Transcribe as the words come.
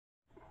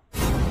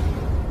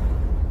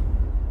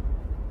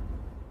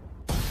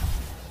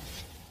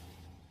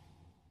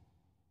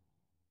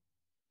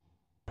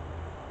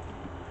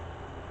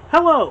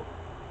Hello,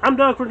 I'm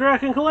Doug from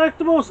Draken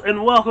Collectibles,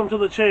 and welcome to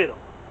the channel.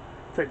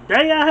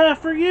 Today I have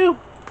for you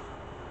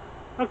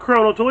a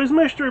Chrono Toys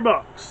mystery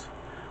box.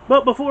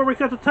 But before we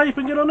cut the tape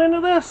and get on into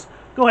this,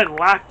 go ahead and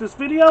like this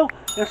video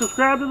and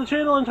subscribe to the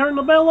channel and turn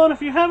the bell on if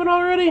you haven't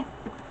already.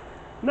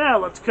 Now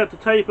let's cut the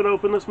tape and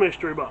open this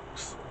mystery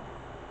box.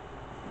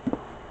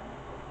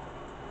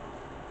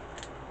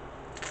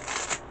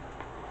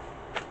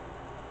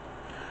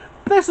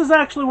 This is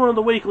actually one of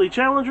the weekly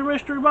Challenger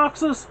mystery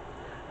boxes.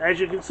 As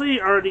you can see,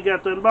 I already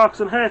got the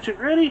unboxing hatchet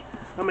ready.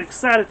 I'm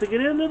excited to get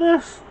into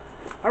this.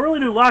 I really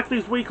do like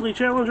these weekly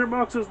Challenger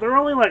boxes. They're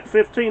only like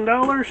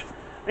 $15,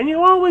 and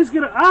you always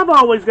get I've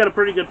always got a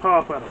pretty good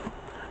pop out of them.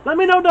 Let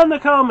me know down in the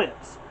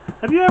comments.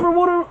 Have you ever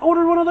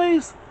ordered one of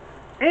these?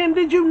 And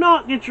did you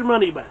not get your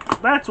money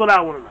back? That's what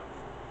I want to know.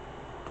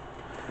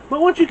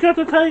 But once you cut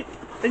the tape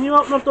and you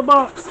open up the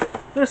box,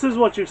 this is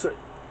what you see.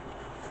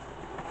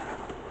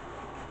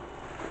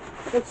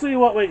 Let's see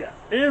what we got.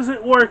 Is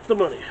it worth the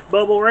money?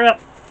 Bubble wrap.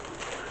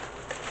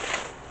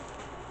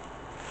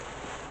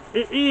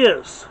 It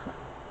is.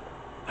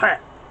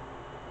 Hat.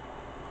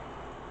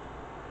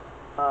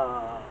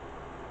 I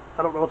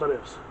don't know what that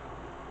is.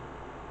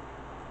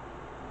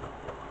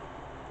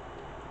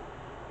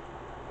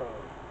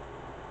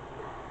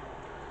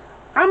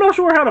 I'm not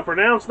sure how to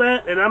pronounce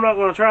that, and I'm not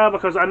going to try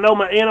because I know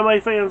my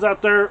anime fans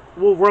out there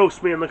will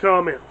roast me in the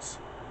comments.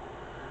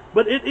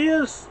 But it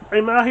is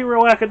a My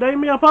Hero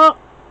Academia pop.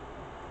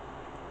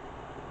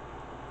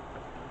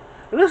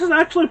 And this is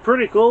actually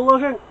pretty cool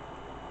looking.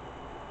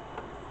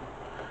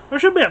 There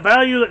should be a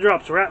value that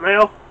drops right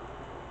now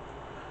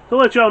to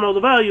let y'all know the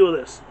value of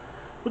this.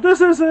 But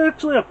this is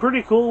actually a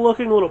pretty cool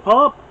looking little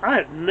pop.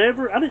 I do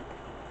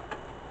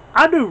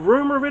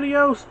rumor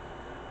videos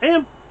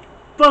and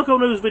Funko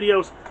News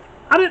videos.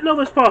 I didn't know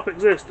this pop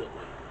existed.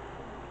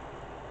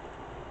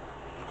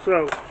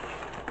 So,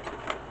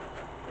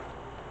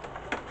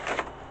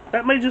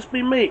 that may just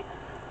be me.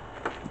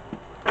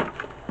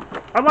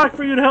 I'd like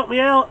for you to help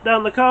me out down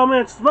in the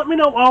comments. Let me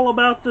know all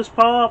about this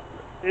pop.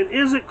 And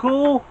is it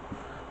cool?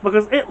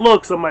 Because it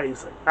looks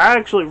amazing. I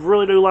actually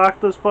really do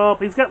like this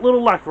pop. He's got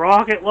little like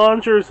rocket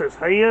launchers as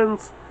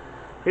hands.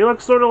 He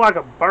looks sort of like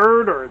a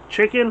bird or a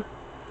chicken.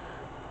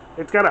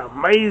 It's got an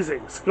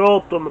amazing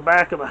sculpt on the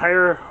back of the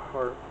hair.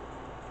 Or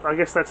I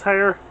guess that's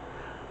hair.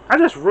 I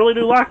just really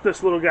do like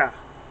this little guy.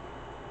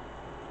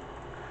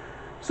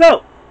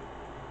 So,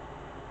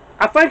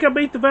 I think I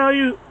beat the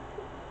value.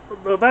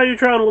 The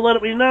Valuetron will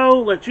let me know,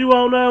 let you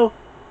all know.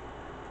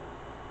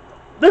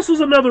 This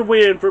was another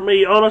win for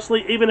me,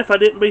 honestly, even if I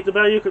didn't beat the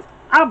value, because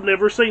I've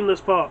never seen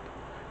this pop.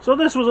 So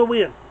this was a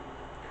win.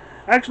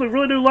 I actually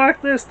really do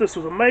like this. This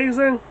was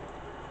amazing.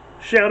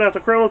 Shout out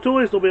to Chrono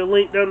Toys. There'll be a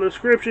link down in the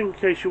description in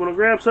case you want to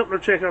grab something or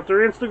check out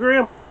their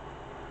Instagram.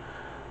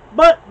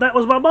 But that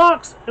was my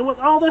box, and with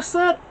all this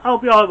said, I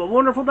hope y'all have a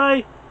wonderful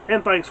day,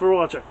 and thanks for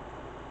watching.